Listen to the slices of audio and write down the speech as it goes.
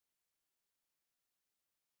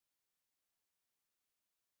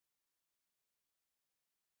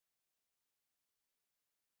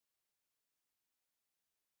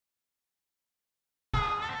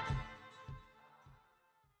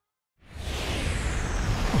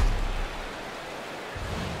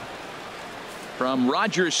From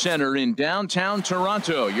Rogers Center in downtown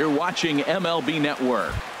Toronto, you're watching MLB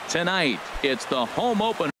Network. Tonight, it's the home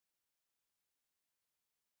opener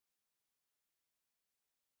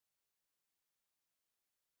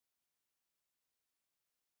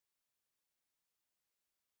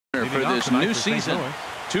for this new season.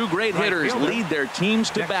 Two great hitters lead their teams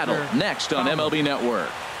to battle next on MLB Network.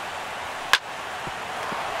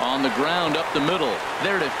 On the ground up the middle.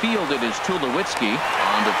 There to field it is Tulowitzki.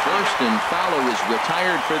 On to first, and Fowler is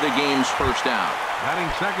retired for the game's first out. Batting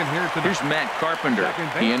second here today. Here's Matt Carpenter.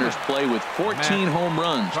 He enters play with 14 home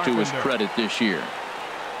runs to his credit this year.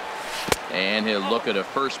 And he'll look at a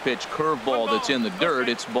first pitch curveball that's in the dirt.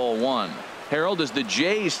 It's ball one. Harold, as the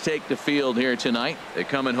Jays take the field here tonight, they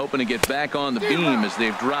come in hoping to get back on the beam as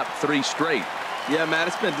they've dropped 3 straight. Yeah, Matt,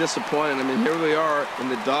 it's been disappointing. I mean, here we are in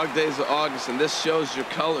the dog days of August, and this shows your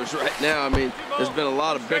colors right now. I mean, there's been a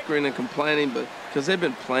lot of bickering and complaining, but because they've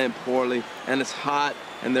been playing poorly, and it's hot,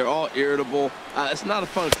 and they're all irritable. It's not a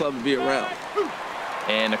fun club to be around.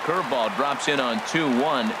 And a curveball drops in on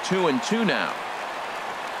 2-1, 2-2 now.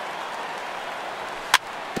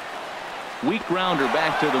 Weak grounder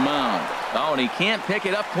back to the mound. Oh, and he can't pick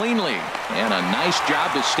it up cleanly. And a nice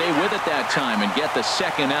job to stay with it that time and get the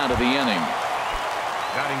second out of the inning.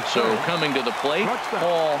 So coming to the plate,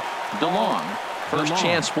 Paul DeLong. First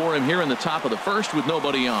chance for him here in the top of the first with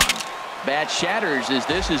nobody on. Bat shatters as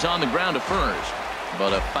this is on the ground to first.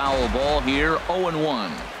 But a foul ball here,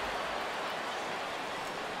 0-1.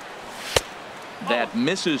 That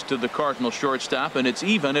misses to the Cardinal shortstop, and it's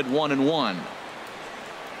even at 1-1.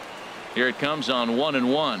 Here it comes on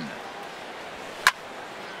 1-1.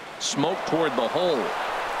 Smoke toward the hole.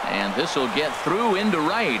 And this will get through into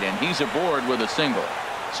right, and he's aboard with a single.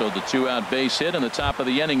 So the 2-out base hit, and the top of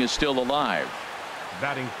the inning is still alive.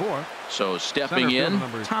 Batting fourth. So stepping in,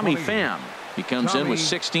 Tommy Pham. He comes in with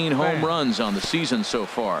 16 home runs on the season so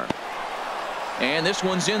far. And this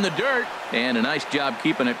one's in the dirt, and a nice job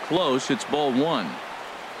keeping it close. It's ball one.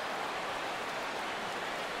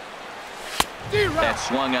 That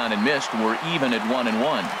swung on and missed. We're even at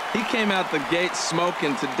 1-1. He came out the gate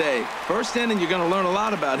smoking today. First inning, you're going to learn a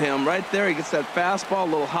lot about him. Right there, he gets that fastball, a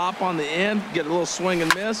little hop on the end, get a little swing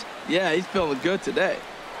and miss. Yeah, he's feeling good today.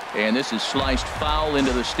 And this is sliced foul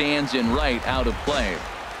into the stands in right, out of play.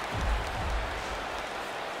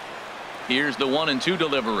 Here's the 1-2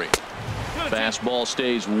 delivery. Fastball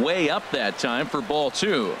stays way up that time for ball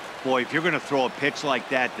two. Boy, if you're going to throw a pitch like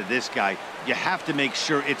that to this guy, you have to make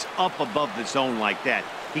sure it's up above the zone like that.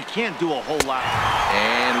 He can't do a whole lot.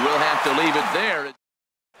 And we'll have to leave it there.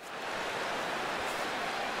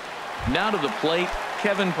 Now to the plate,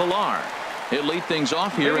 Kevin Pillar. He'll lead things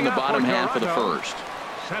off here in the bottom half of the first.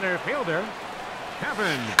 Center fielder,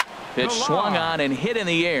 Kevin Pitch Pillar. swung on and hit in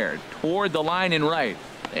the air toward the line in right.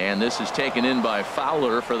 And this is taken in by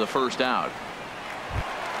Fowler for the first out.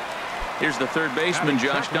 Here's the third baseman,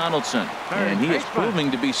 Josh Donaldson. And he is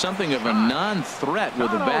proving to be something of a non-threat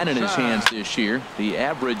with a bat in his hands this year. The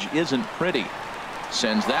average isn't pretty.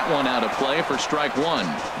 Sends that one out of play for strike one.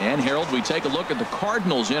 And Harold, we take a look at the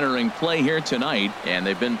Cardinals entering play here tonight. And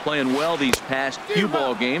they've been playing well these past few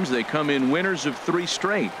ball games. They come in winners of 3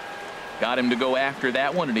 straight. Got him to go after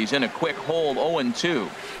that one, and he's in a quick hole, 0-2.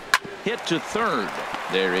 Hit to third.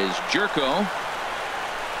 There is Jerko.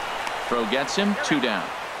 Throw gets him, 2 down.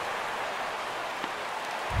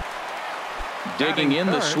 Digging in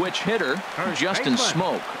the switch hitter, Justin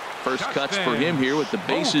Smoke. First cuts for him here with the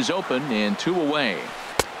bases open and 2 away.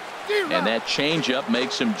 And that changeup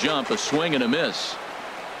makes him jump, a swing and a miss.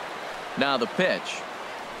 Now the pitch.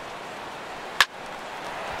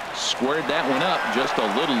 Squared that one up just a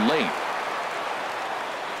little late.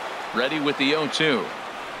 Ready with the 0-2.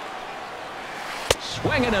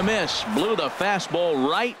 Swing and a miss. Blew the fastball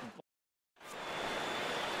right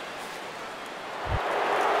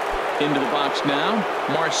into the box now.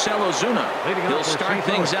 Marcell Ozuna. He'll start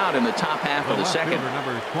things out in the top half of the second.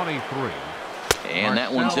 Number 23. And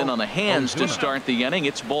that one's in on the hands to start the inning.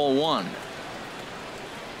 It's ball one.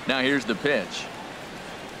 Now here's the pitch.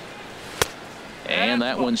 And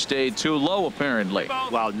that one stayed too low, apparently.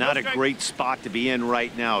 Wow, not a great spot to be in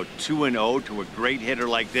right now. 2-0 to a great hitter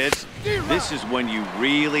like this. This is when you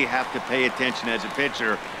really have to pay attention as a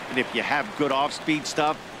pitcher. And if you have good off-speed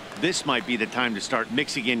stuff, this might be the time to start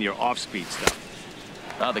mixing in your off-speed stuff.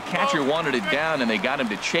 The catcher wanted it down, and they got him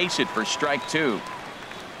to chase it for strike 2.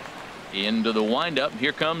 Into the windup.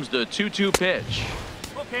 Here comes the 2-2 pitch.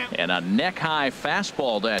 And a neck-high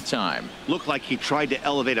fastball that time. Looked like he tried to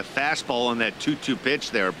elevate a fastball on that 2-2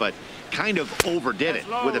 pitch there, but kind of overdid it.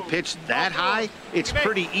 With a pitch that high, it's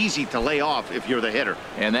pretty easy to lay off if you're the hitter.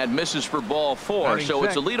 And that misses for ball 4, so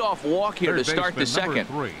it's a leadoff walk here to start the second.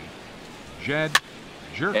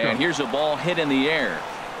 And here's a ball hit in the air.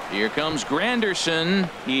 Here comes Granderson.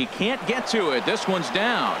 He can't get to it. This one's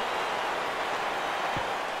down.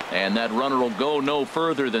 And that runner will go no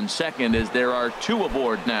further than second as there are 2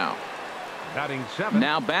 aboard now.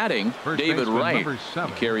 Now batting, David Wright.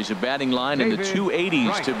 He carries a batting line in the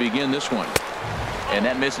 280s to begin this one. And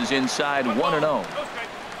that misses inside 1-0.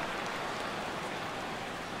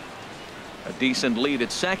 A decent lead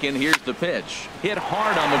at second. Here's the pitch. Hit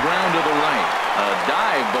hard on the ground to the right. A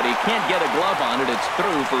dive, but he can't get a glove on it. It's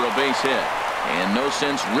through for a base hit. And no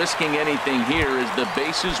sense risking anything here as the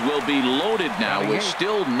bases will be loaded now with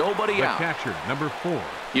still nobody out. Catcher, number 4.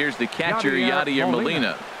 Here's the catcher, Yadier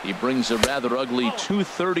Molina. He brings a rather ugly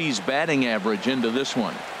 230s batting average into this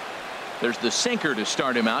one. There's the sinker to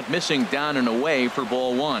start him out, missing down and away for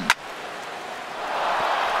ball 1.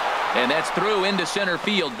 And that's through into center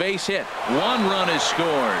field. Base hit. 1 run is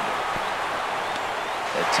scored.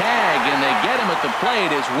 A tag, and they get him at the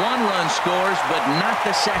plate as 1 run scores, but not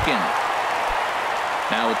the second.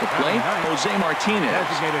 Now at the plate, Jose Martinez.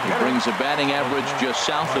 He brings a batting average just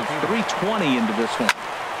south of 320 into this one.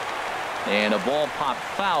 And a ball popped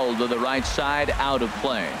foul to the right side, out of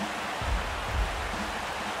play.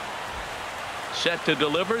 Set to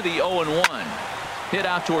deliver the 0-1. Hit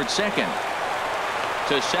out towards second.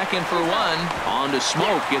 To second for 1. On to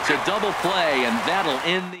Smoke. It's a double play, and that'll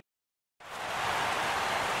end the.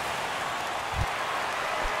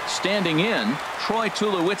 Standing in, Troy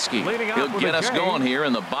Tulowitzki. He'll get us going here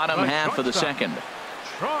in the bottom half of the second.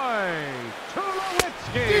 Troy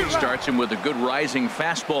Tulowitzki Starts him with a good rising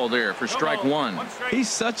fastball there for strike 1. He's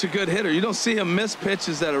such a good hitter. You don't see him miss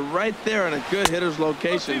pitches that are right there in a good hitter's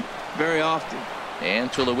location very often.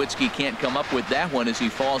 And Tulowitzki can't come up with that one as he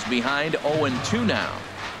falls behind 0-2 now.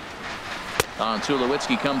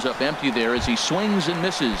 Tulowitzki comes up empty there as he swings and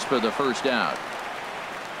misses for the first out.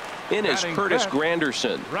 In is Curtis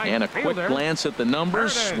Granderson. And a quick glance at the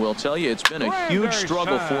numbers will tell you it's been a huge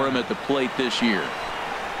struggle for him at the plate this year.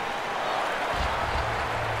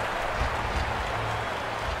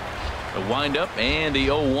 The windup and the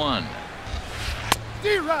 0-1.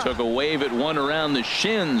 Took a wave at one around the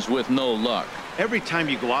shins with no luck. Every time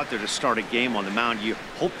you go out there to start a game on the mound, you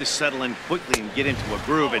hope to settle in quickly and get into a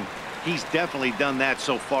groove, and he's definitely done that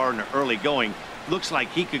so far in the early going. Looks like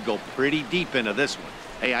he could go pretty deep into this one.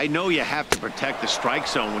 Hey, I know you have to protect the strike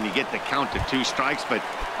zone when you get the count to 2 strikes, but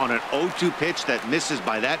on an 0-2 pitch that misses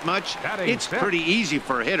by that much, it's pretty easy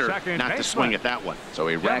for a hitter not to swing at that one. So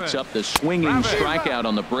he racks up the swinging strikeout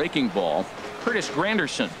on the breaking ball. Curtis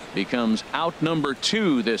Granderson becomes out number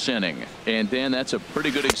 2 this inning. And Dan, that's a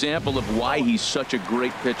pretty good example of why he's such a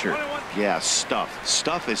great pitcher. Yeah, stuff.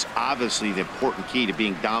 Stuff is obviously the important key to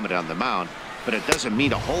being dominant on the mound, but it doesn't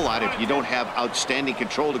mean a whole lot if you don't have outstanding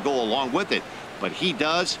control to go along with it. But he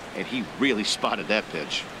does, and he really spotted that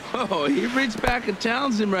pitch. Oh, he reached back and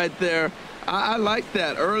challenged him right there. I like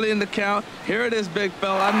that. Early in the count. Here it is, big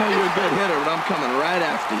fella. I know you're a good hitter, but I'm coming right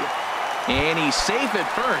after you. And he's safe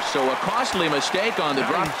at first, so a costly mistake on the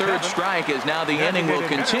drop third strike as now the inning will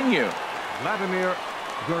continue.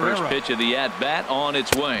 First pitch of the at-bat on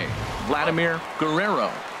its way. Vladimir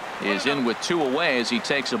Guerrero is in with 2 away as he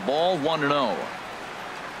takes a ball 1-0.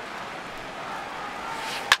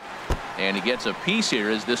 And he gets a piece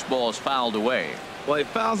here as this ball is fouled away. Well, he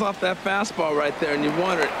fouls off that fastball right there, and you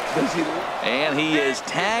wonder, does he? And he is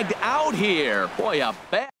tagged out here. Boy, a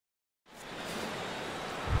bad.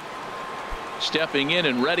 Stepping in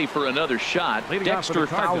and ready for another shot, Dexter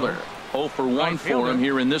Fowler. 0 for 1 for him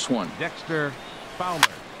here in this one. Dexter Fowler.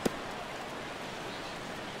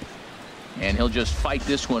 And he'll just fight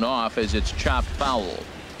this one off as it's chopped foul.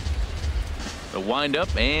 The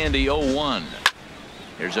windup and the 0-1.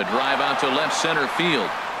 There's a drive out to left center field.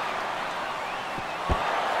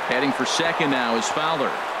 Heading for second now is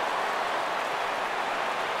Fowler.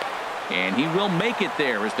 And he will make it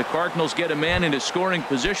there as the Cardinals get a man into scoring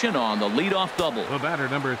position on the leadoff double. The batter,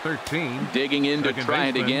 number 13. Digging in to try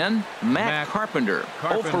it again, Matt Carpenter.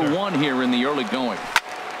 0 for 1 here in the early going.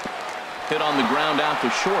 Hit on the ground out to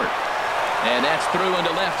short. And that's through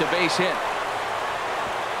into left, a base hit.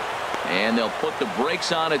 And they'll put the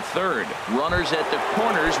brakes on at third. Runners at the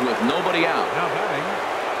corners with nobody out.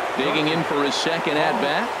 Digging in for his second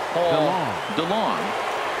at-bat, Paul DeLong.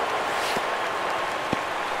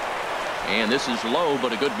 And this is low,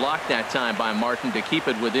 but a good block that time by Martin to keep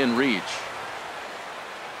it within reach.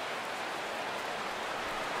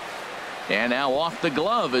 And now off the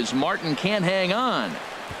glove as Martin can't hang on.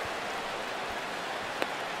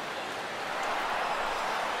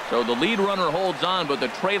 So the lead runner holds on, but the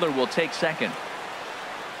trailer will take second.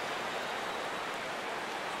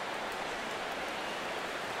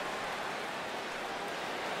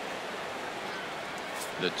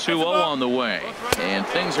 The 2-0 on the way. And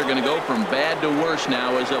things are going to go from bad to worse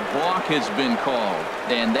now as a balk has been called.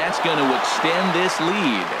 And that's going to extend this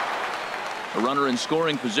lead. A runner in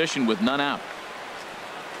scoring position with none out.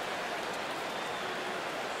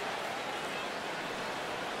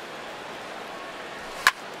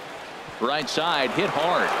 Right side hit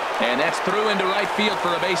hard. And that's through into right field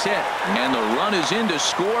for a base hit. And the run is in to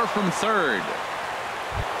score from third.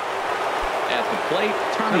 At the plate,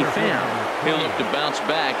 Tommy Pham. He'll look to bounce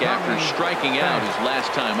back after striking out his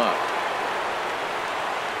last time up.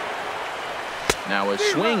 Now a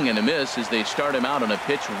swing and a miss as they start him out on a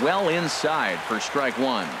pitch well inside for strike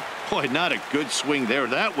one. Boy, not a good swing there.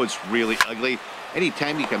 That was really ugly.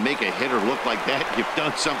 Anytime you can make a hitter look like that, you've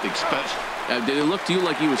done something special. Did it look to you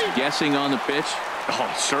like he was guessing on the pitch?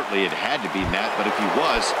 Oh, certainly it had to be, Matt, but if he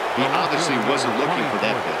was, he obviously wasn't looking for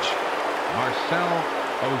that pitch.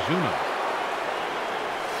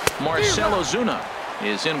 Marcell Ozuna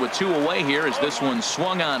is in with 2 away here as this one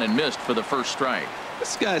swung on and missed for the first strike.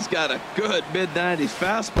 This guy's got a good mid-90s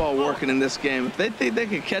fastball working in this game. If they think they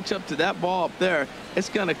can catch up to that ball up there, it's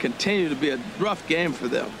going to continue to be a rough game for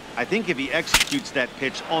them. I think if he executes that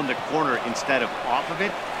pitch on the corner instead of off of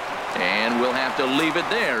it. And we'll have to leave it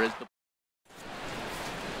there.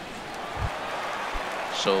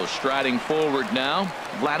 So striding forward now,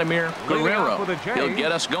 Vladimir Guerrero. He'll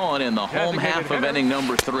get us going in the home half of inning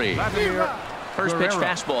number 3. First pitch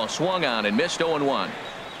fastball swung on and missed 0-1.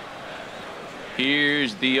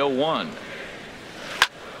 Here's the 0-1.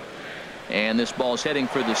 And this ball's heading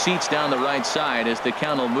for the seats down the right side as the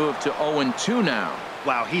count will move to 0-2 now.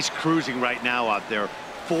 Wow, he's cruising right now out there.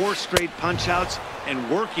 4 straight punch outs and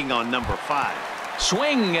working on number 5.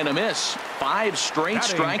 Swing and a miss. 5 straight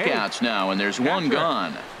strikeouts now, and there's one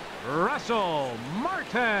gone. Russell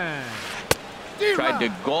Martin. Tried to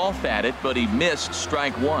golf at it, but he missed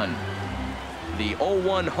strike 1. The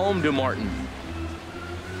 0-1 home to Martin.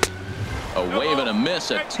 A wave and a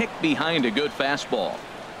miss, a tick behind a good fastball.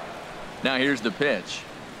 Now here's the pitch.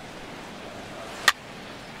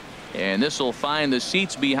 And this will find the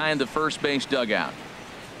seats behind the first base dugout.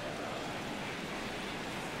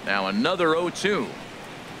 Now another 0-2.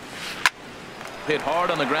 Hit hard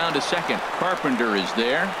on the ground to second. Carpenter is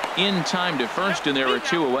there. In time to first, and there are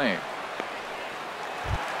 2 away.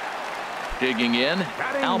 Digging in,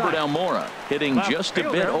 Albert Almora hitting just a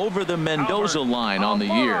bit over the Mendoza line on the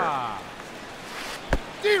year.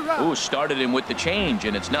 Ooh, started him with the change,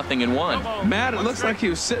 and it's 0-1. Matt, it looks like he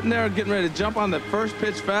was sitting there getting ready to jump on the first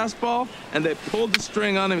pitch fastball, and they pulled the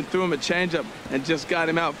string on him and threw him a changeup and just got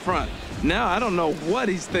him out front. Now, I don't know what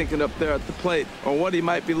he's thinking up there at the plate or what he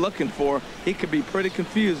might be looking for. He could be pretty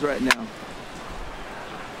confused right now.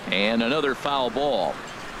 And another foul ball.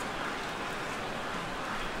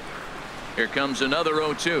 Here comes another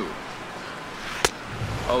 0-2.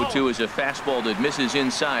 0-2 is a fastball that misses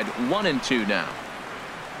inside. 1-2 now.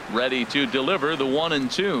 Ready to deliver the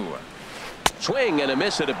 1-2. Swing and a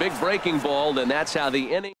miss at a big breaking ball, and that's how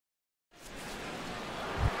the inning.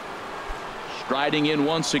 Striding in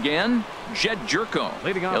once again, Jed Jerko.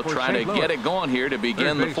 He'll try to get it going here to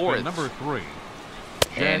begin the 4th. Number 3.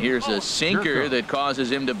 And here's a sinker that causes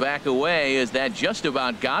him to back away as that just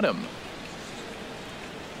about got him.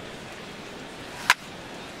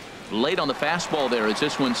 Late on the fastball there as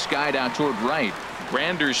this one skied out toward right.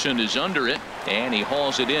 Granderson is under it, and he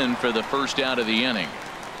hauls it in for the first out of the inning.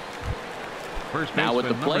 Now at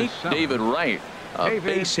the plate, David Wright. A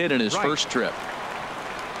base hit in his first trip.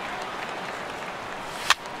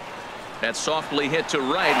 That's softly hit to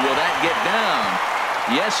right. Will that get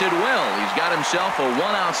down? Yes, it will. He's got himself a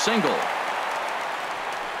 1-out single.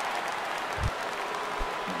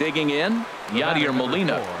 Digging in, Yadier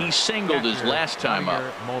Molina. He singled his last time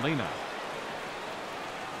up.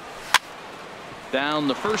 Down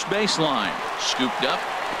the first baseline. Scooped up.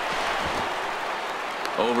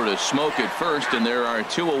 Over to Smoke at first, and there are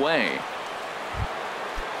 2 away.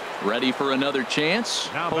 Ready for another chance?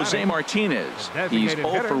 Jose Martinez. He's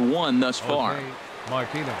 0 for 1 thus far.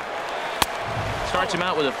 Starts him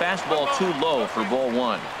out with a fastball too low for ball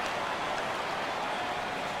 1.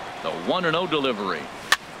 The 1-0 delivery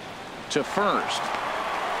to first.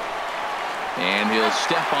 And he'll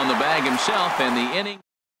step on the bag himself, and the inning.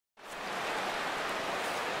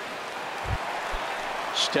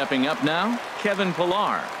 Stepping up now, Kevin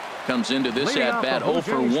Pillar comes into this at bat 0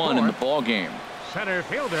 for 1 in the ball game. Center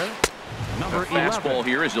fielder, number 11. Fastball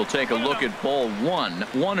here as he'll take a look at ball 1,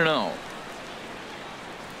 1-0.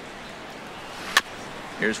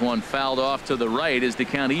 Here's one fouled off to the right as the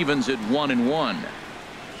count evens at 1-1.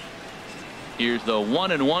 Here's the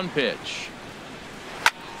 1-1 pitch.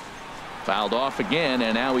 Fouled off again,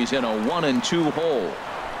 and now he's in a 1-2 hole.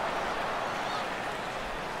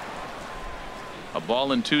 A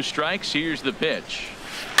ball and 2 strikes. Here's the pitch.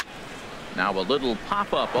 Now a little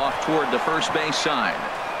pop-up off toward the first base side.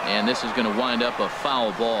 And this is going to wind up a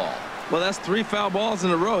foul ball. Well, that's 3 foul balls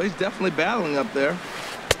in a row. He's definitely battling up there.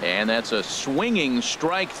 And that's a swinging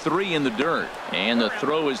strike 3 in the dirt. And the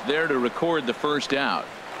throw is there to record the first out.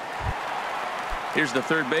 Here's the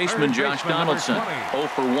third baseman, Josh Donaldson. 0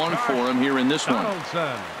 for 1 for him here in this one.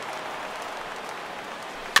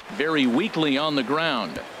 Very weakly on the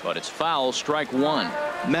ground, but it's foul, strike 1.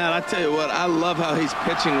 Man, I tell you what, I love how he's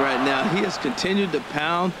pitching right now. He has continued to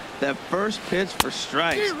pound that first pitch for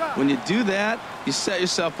strikes. When you do that, you set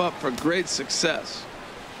yourself up for great success.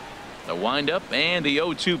 The windup and the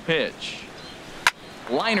 0-2 pitch.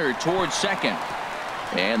 Liner towards second.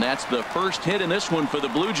 And that's the first hit in this one for the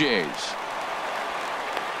Blue Jays.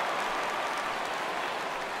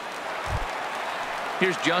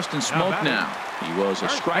 Here's Justin Smoke now. He was a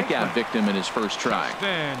strikeout victim in his first try.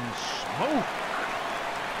 Smoke.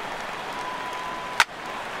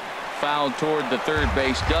 Fouled toward the third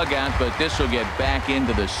base dugout, but this will get back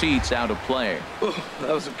into the seats, out of play. Ooh, that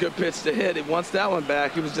was a good pitch to hit. He wants that one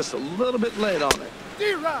back. He was just a little bit late on it.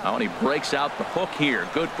 Oh, and he breaks out the hook here.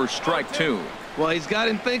 Good for strike 2. Well, he's got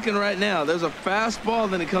him thinking right now. There's a fastball,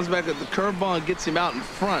 then he comes back with the curveball and gets him out in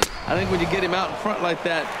front. I think when you get him out in front like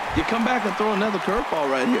that, you come back and throw another curveball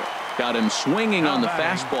right here. Got him swinging on the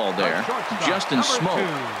fastball there. Justin Smoke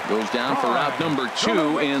goes down for out number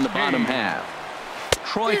 2 in the bottom half.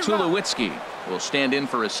 Troy Tulowitzki will stand in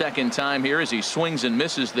for a second time here as he swings and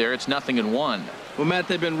misses there. It's 0-1. Well, Matt,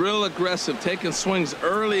 they've been real aggressive, taking swings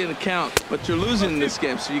early in the count, but you're losing in this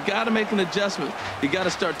game, so you got to make an adjustment. You got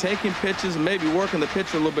to start taking pitches and maybe working the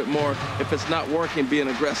pitcher a little bit more if it's not working, being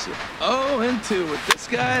aggressive. 0-2 with this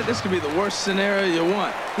guy. This could be the worst scenario you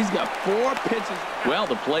want. He's got 4 pitches. Well,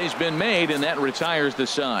 the play's been made, and that retires the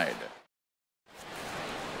side.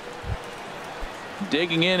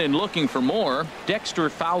 Digging in and looking for more, Dexter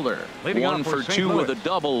Fowler. 1 for 2 with a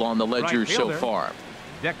double on the ledger so far.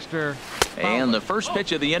 Dexter. And the first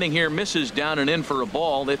pitch of the inning here misses down and in for a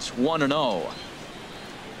ball. It's 1-0.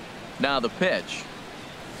 Now the pitch.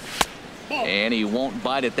 And he won't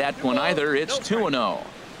bite at that one either. It's 2-0.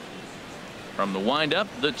 From the windup,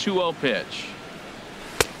 the 2-0 pitch.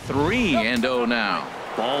 3-0 now.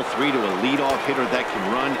 Ball 3 to a leadoff hitter that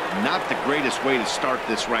can run. Not the greatest way to start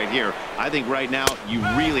this right here. I think right now you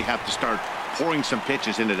really have to start pouring some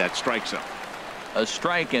pitches into that strike zone. A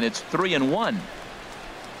strike, and it's 3-1.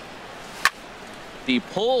 He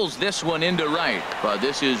pulls this one into right, but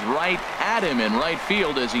this is right at him in right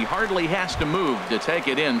field as he hardly has to move to take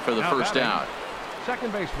it in for the first out.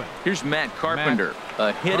 Second baseman. Here's Matt Carpenter.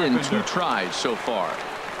 A hit in 2 tries so far.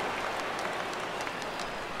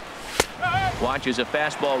 Watches a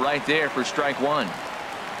fastball right there for strike 1.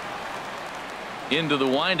 Into the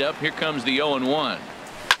windup. Here comes the 0-1.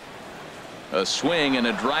 A swing and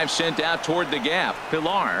a drive sent out toward the gap.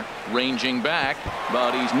 Pilar ranging back,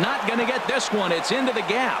 but he's not going to get this one. It's into the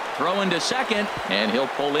gap. Throw into second, and he'll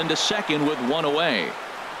pull into second with 1 away.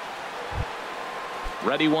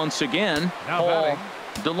 Ready once again, Paul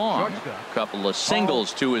DeLong. Couple of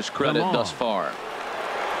singles to his credit thus far.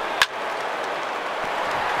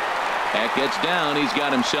 That gets down. He's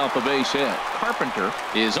got himself a base hit. Carpenter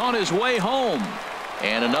is on his way home.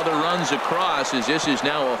 And another runs across as this is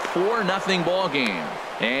now a 4-0 ball game.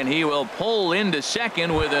 And he will pull into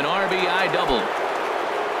second with an RBI double.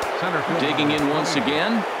 Digging in once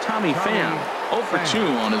again, Tommy Pham. 0 for 2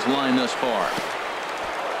 on his line thus far.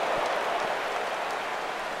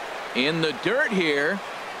 In the dirt here.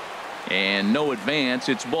 And no advance.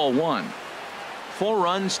 It's ball 1. 4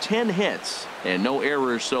 runs, 10 hits, and no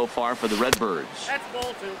errors so far for the Redbirds. That's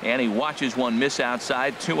ball 2. And he watches one miss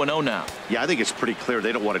outside. 2-0 now. Yeah, I think it's pretty clear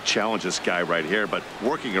they don't want to challenge this guy right here, but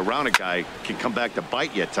working around a guy can come back to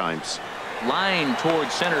bite you at times. Line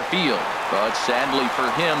towards center field, but sadly for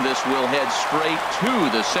him, this will head straight to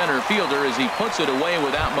the center fielder as he puts it away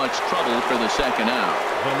without much trouble for the second out.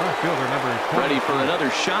 The left fielder, number 20. Ready for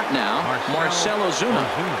another shot now, Marcell Ozuna.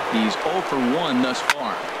 He's 0 for 1 thus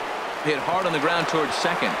far. Hit hard on the ground towards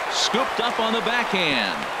second. Scooped up on the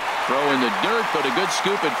backhand. Throw in the dirt, but a good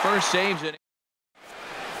scoop at first saves it.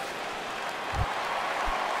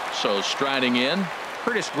 So striding in,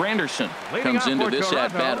 Curtis Granderson comes into this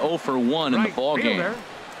at-bat 0 for 1 in the ball game.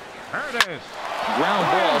 Ground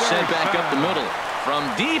ball sent back up the middle. from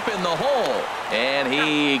deep in the hole. And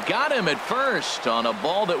he got him at first on a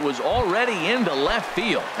ball that was already into left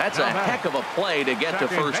field. That's a heck of a play to get to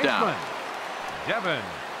first down. Devin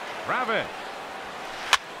Rabbit.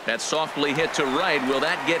 That's softly hit to right. Will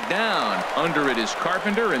that get down? Under it is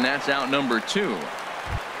Carpenter, and that's out number 2.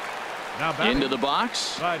 Into the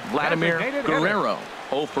box, Vladimir Guerrero.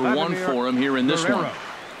 0 for 1 for him here in this one.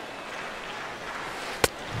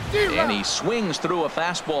 And he swings through a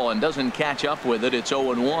fastball and doesn't catch up with it. It's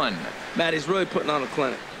 0-1. Matt, he's really putting on a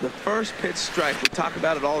clinic. The first pitch strike, we talk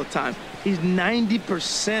about it all the time. He's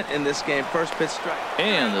 90% in this game, first pitch strike.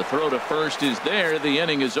 And the throw to first is there. The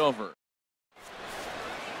inning is over.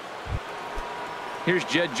 Here's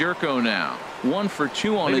Jed Jerko now. 1 for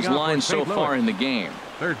 2 on his line so far in the game.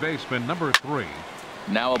 Third baseman, number 3.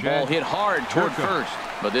 Now a ball hit hard toward first.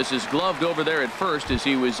 But this is gloved over there at first as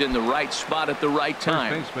he was in the right spot at the right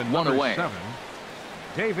time. 1 away. 7,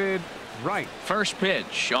 David Wright. First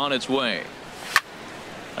pitch on its way.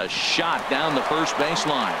 A shot down the first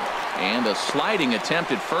baseline. And a sliding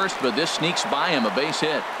attempt at first, but this sneaks by him, a base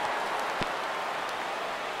hit.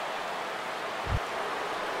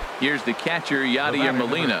 Here's the catcher, Yadier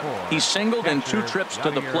Molina. He's singled in 2 trips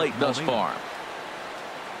to the plate thus far.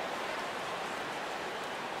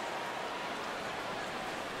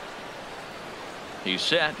 He's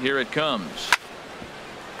set. Here it comes.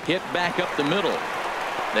 Hit back up the middle.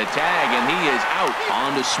 The tag, and he is out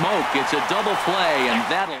on to Smoke. It's a double play, and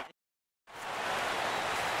that'll.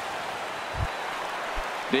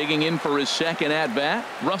 Digging in for his second at-bat,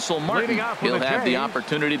 Russell Martin. He'll have the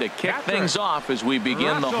opportunity to kick things off as we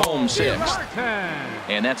begin the home 6th.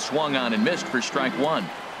 And that swung on and missed for strike 1.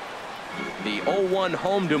 The 0-1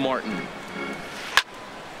 home to Martin.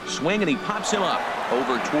 Swing, and he pops him up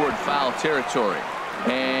over toward foul territory.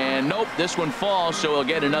 And nope, this one falls, so he'll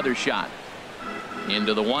get another shot.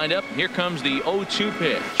 Into the windup. Here comes the 0-2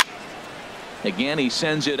 pitch. Again, he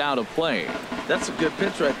sends it out of play. That's a good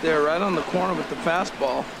pitch right there, right on the corner with the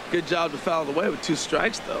fastball. Good job to foul it away with 2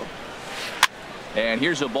 strikes, though. And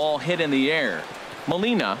here's a ball hit in the air.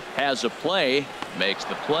 Molina has a play, makes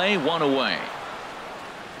the play, 1 away.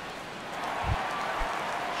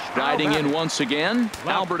 Riding in once again,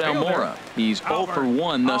 Albert Almora. He's 0 for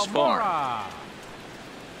 1 thus far.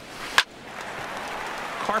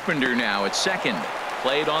 Carpenter now at second.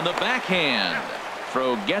 Played on the backhand.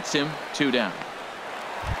 Throw gets him, 2 down.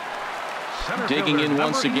 Digging in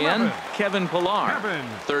once again, Kevin Pillar.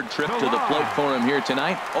 Third trip to the plate for him here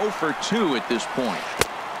tonight. 0 for 2 at this point.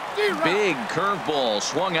 Big curveball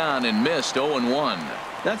swung on and missed. 0-1.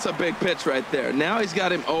 That's a big pitch right there. Now he's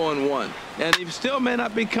got him 0-1. And he still may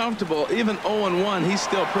not be comfortable. Even 0-1, he's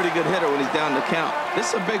still a pretty good hitter when he's down the count. This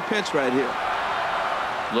is a big pitch right here.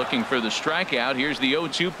 Looking for the strikeout. Here's the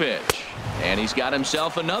 0-2 pitch. And he's got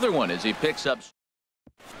himself another one as he picks up.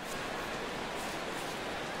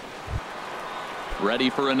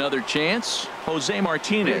 Ready for another chance. Jose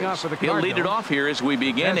Martinez. He'll lead it off here as we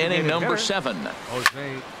begin inning number 7.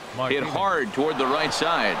 Hit hard toward the right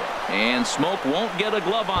side. And Smoke won't get a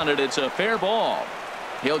glove on it. It's a fair ball.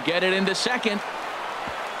 He'll get it into second.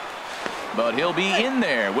 But he'll be in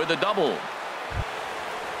there with a double.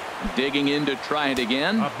 Digging in to try it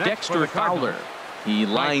again. Dexter Fowler. He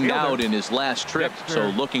lined out in his last trip, so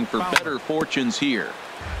looking for better fortunes here.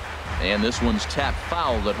 And this one's tapped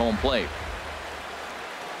foul at home plate.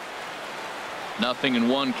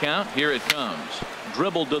 0-1 count. Here it comes.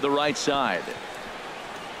 Dribbled to the right side.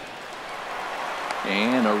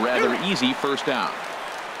 And a rather easy first out.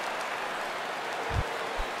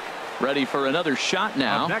 Ready for another shot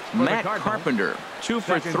now. Matt Carpenter. 2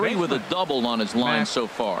 for 3 with a double on his line so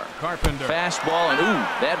far. Fastball, and ooh,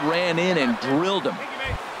 that ran in and drilled him.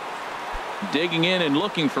 Digging in and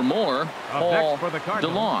looking for more. Paul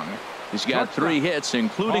DeLong. He's got 3 hits,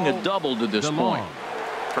 including a double to this point.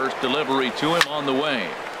 First delivery to him on the way.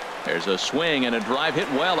 There's a swing and a drive hit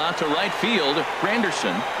well out to right field.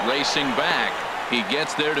 Granderson racing back. He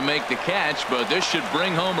gets there to make the catch, but this should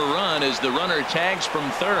bring home a run as the runner tags from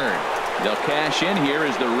third. They'll cash in here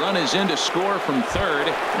as the run is in to score from third.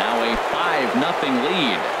 Now a 5-0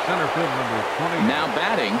 lead. Center field number 20. Now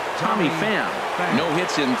batting, Tommy Pham. No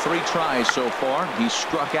hits in 3 tries so far. He's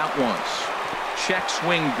struck out once. Check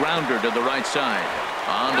swing grounder to the right side.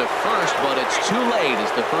 On to first, but it's too late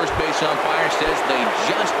as the first base umpire says they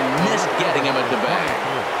just missed getting him at the bag.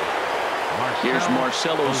 Here's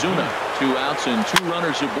Marcell Ozuna. 2 outs and 2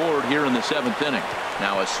 runners aboard here in the 7th inning.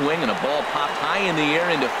 Now a swing and a ball popped high in the air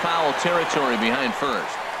into foul territory behind first.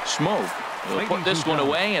 Smoke will put this one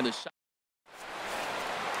away, and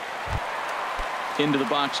into the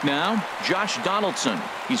box now. Josh Donaldson.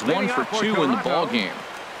 He's 1 for 2 in the ball game.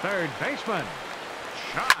 Third baseman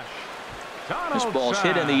Josh This ball's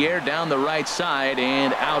hit in the air down the right side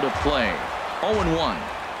and out of play. 0-1.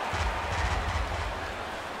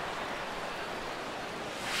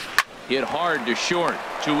 Hit hard to short.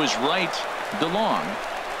 To his right, DeLong.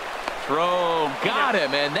 Throw, got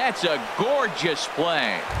him, and that's a gorgeous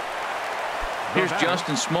play. Here's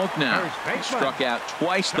Justin Smoke now. He struck out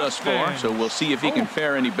twice thus far, so we'll see if he can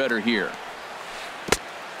fare any better here.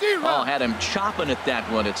 Oh, had him chopping at that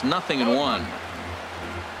one. It's 0-1.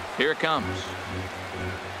 Here it comes.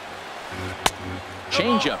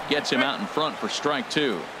 Changeup gets him out in front for strike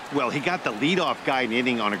 2. Well, he got the leadoff guy in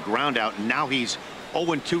inning on a ground out, and now he's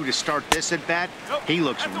 0-2 to start this at bat. He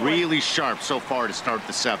looks really sharp so far to start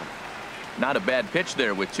the 7th. Not a bad pitch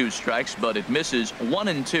there with 2 strikes, but it misses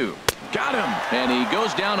 1-2. Got him, and he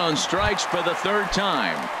goes down on strikes for the 3rd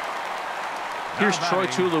time. Here's Troy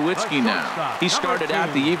Tulowitzki now. He started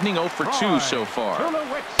out the evening 0 for 2 so far.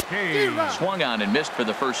 Swung on and missed for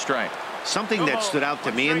the first strike. Something that stood out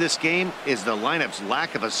to me in this game is the lineup's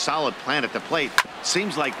lack of a solid plan at the plate.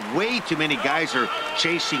 Seems like way too many guys are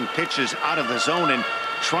chasing pitches out of the zone and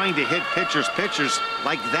trying to hit pitchers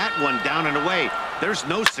like that one down and away. There's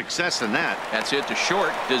no success in that. That's it to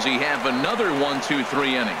short. Does he have another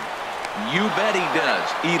 1-2-3 inning? You bet he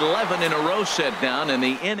does. 11 in a row set down in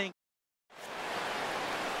the inning.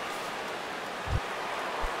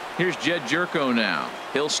 Here's Jed Jerko now.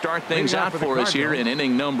 He'll start things out for us here in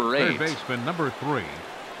inning number 8. Third baseman number 3,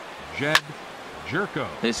 Jed Jerko.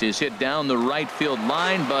 This is hit down the right field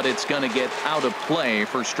line, but it's going to get out of play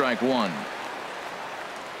for strike 1.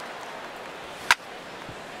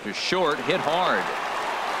 To short, hit hard.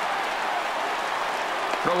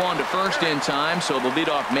 Throw on to first in time, so the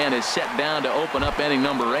leadoff man is set down to open up inning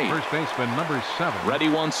number 8. First baseman number 7. Ready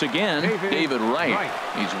once again, David Wright.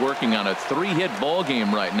 He's working on a 3-hit ball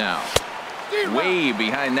game right now. Way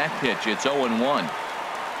behind that pitch, it's 0-1.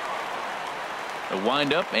 The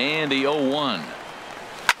windup and the 0-1.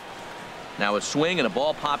 Now a swing and a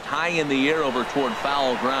ball popped high in the air over toward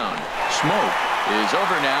foul ground. Smoke is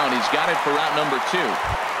over now, and he's got it for out number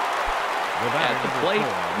 2. At the plate,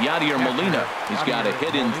 Yadier Molina. He's got a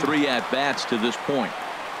hit in 3 at-bats to this point.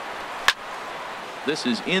 This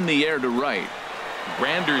is in the air to right.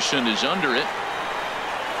 Granderson is under it.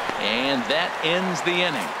 And that ends the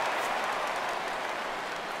inning.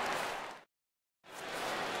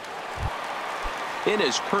 It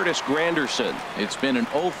is Curtis Granderson. It's been an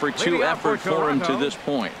 0 for 2 effort for him to this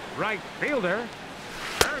point. Right fielder.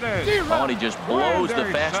 Oh, and he just blows the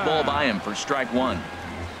fastball by him for strike 1.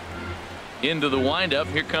 Into the windup.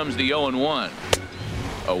 Here comes the 0-1.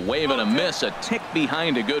 A wave and a miss, a tick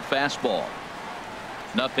behind a good fastball.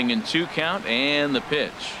 0-2 count, and the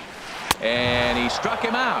pitch. And he struck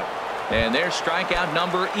him out. And there's strikeout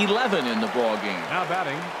number 11 in the ball game. Now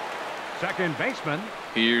batting, second baseman.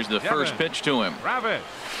 Here's the first pitch to him.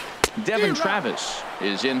 Devin Travis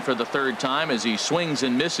is in for the 3rd time as he swings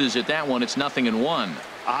and misses at that one. It's 0-1.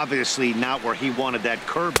 Obviously not where he wanted that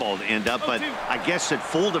curveball to end up, but I guess it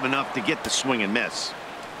fooled him enough to get the swing and miss.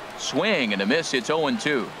 Swing and a miss. It's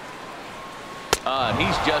 0-2.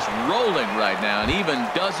 He's just rolling right now, and even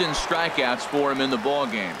dozen strikeouts for him in the ball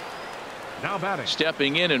game. Now batting.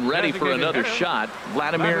 Stepping in and ready for another shot,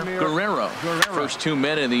 Vladimir Guerrero. First 2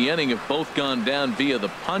 men in the inning have both gone down via the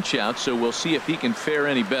punch out, so we'll see if he can fare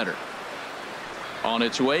any better. On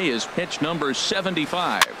its way is pitch number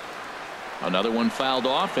 75. Another one fouled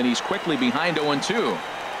off, and he's quickly behind 0-2.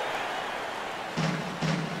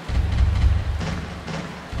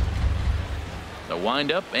 The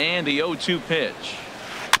windup and the 0-2 pitch.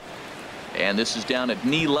 And this is down at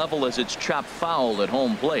knee level as it's chopped foul at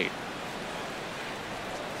home plate.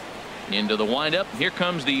 Into the windup. Here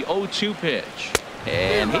comes the 0-2 pitch.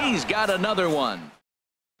 And he's got another one.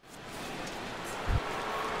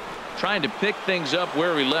 Trying to pick things up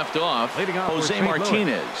where we left off. Jose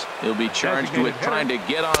Martinez. He'll be charged with trying to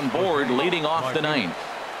get on board leading off the 9th.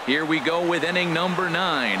 Here we go with inning number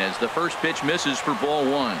 9 as the first pitch misses for ball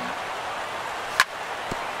 1.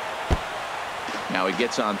 Now he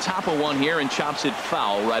gets on top of one here and chops it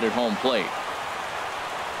foul right at home plate.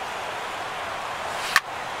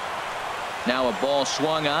 Now a ball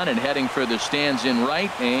swung on and heading for the stands in right,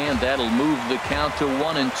 and that'll move the count to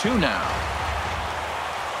 1-2 now.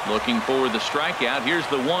 Looking for the strikeout. Here's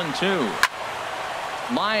the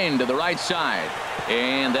 1-2. Line to the right side,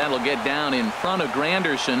 and that'll get down in front of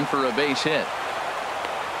Granderson for a base hit.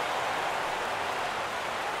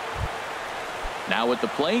 Now at the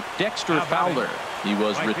plate, Dexter Fowler. He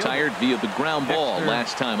was retired via the ground ball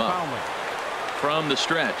last time up. From the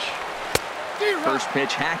stretch. First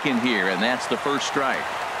pitch hacking here, and that's the first strike.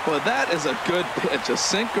 Well, that is a good pitch. A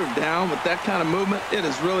sinker down with that kind of movement, it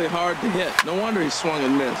is really hard to hit. No wonder he swung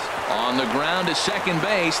and missed. On the ground to second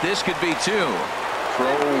base. This could be two.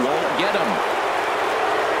 Throw won't get him.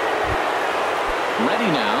 Ready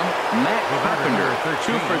now, Matt Carpenter.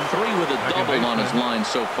 2 for 3 with a double on his line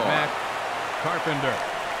so far. Matt Carpenter.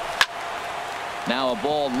 Now a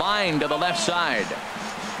ball lined to the left side,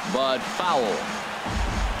 but foul.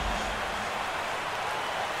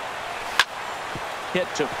 Hit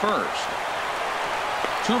to first.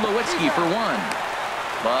 Tulowitzki for 1.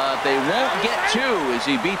 But they won't get 2 as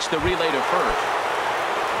he beats the relay to first.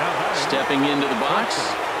 Stepping into the box,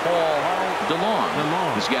 Paul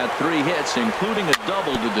DeLong. He's got 3 hits, including a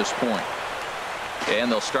double to this point. And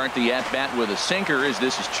they'll start the at-bat with a sinker as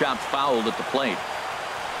this is chopped foul at the plate.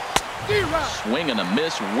 Swing and a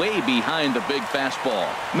miss way behind the big fastball.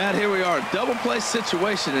 Matt, here we are, double play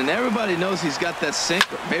situation, and everybody knows he's got that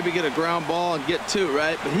sinker. Maybe get a ground ball and get 2,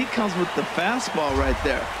 right? But he comes with the fastball right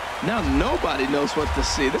there. Now nobody knows what to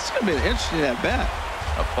see. This is going to be an interesting at-bat.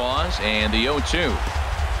 A pause and the 0-2.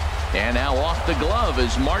 And now off the glove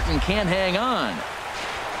as Martin can't hang on.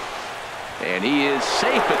 And he is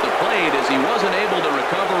safe at the plate as he wasn't able to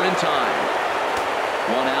recover in time.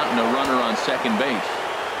 1 out and a runner on second base.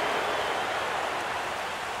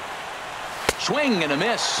 Swing and a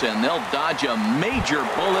miss, and they'll dodge a major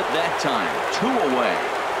bullet that time. 2 away.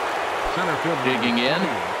 Center field digging in,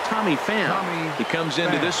 Tommy Pham. He comes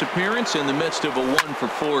into this appearance in the midst of a 1 for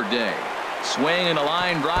 4 day. Swing and a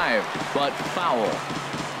line drive, but foul.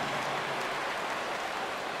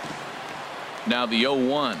 Now the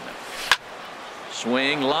 0-1.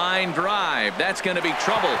 Swing, line drive. That's going to be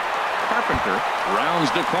trouble. Carpenter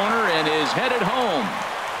rounds the corner and is headed home.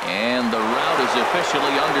 And the route is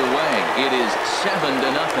officially underway. It is 7-0.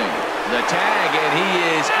 The tag, and he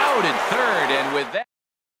is out at third. And with that,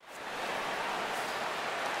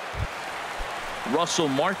 Russell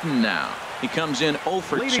Martin now. He comes in 0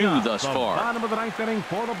 for 2 thus far. Bottom of the 9th inning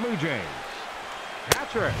for the Blue Jays.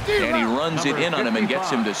 Catcher. And he runs it in on him and gets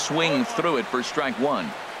him to swing through it for strike 1.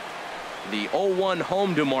 The 0-1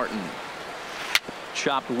 home to Martin.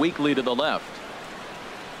 Chopped weakly to the left.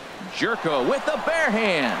 Jerko with the bare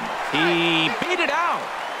hand. He beat it out.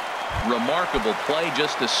 Remarkable play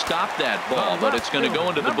just to stop that ball, but it's going to go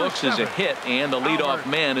into the books as a hit, and the leadoff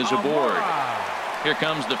man is aboard. Here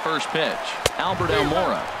comes the first pitch. Albert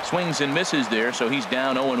Almora swings and misses there, so he's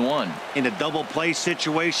down 0-1. In a double play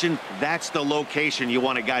situation, that's the location you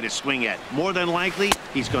want a guy to swing at. More than likely,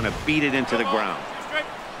 he's going to beat it into the ground.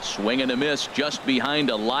 Swing and a miss just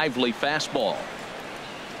behind a lively fastball.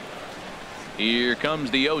 Here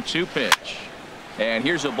comes the 0-2 pitch. And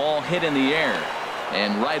here's a ball hit in the air.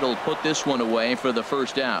 And Wright will put this one away for the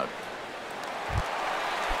first out.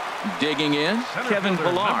 Digging in, Kevin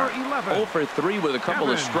Pillar. 0 for 3 with a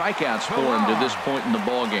couple of strikeouts for him to this point in the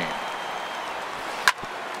ball game.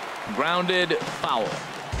 Grounded, foul.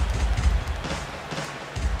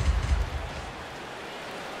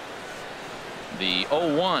 The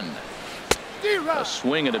 0-1. A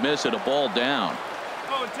swing and a miss at a ball down.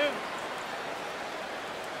 0-2.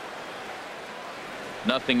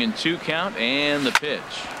 Nothing in 2 count, and the pitch.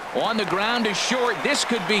 On the ground is short. This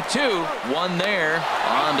could be 2. 1 there.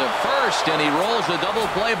 On to first, and he rolls the double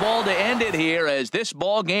play ball to end it here as this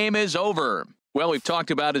ball game is over. Well, we've talked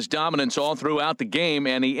about his dominance all throughout the game,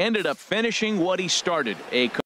 and he ended up finishing what he started.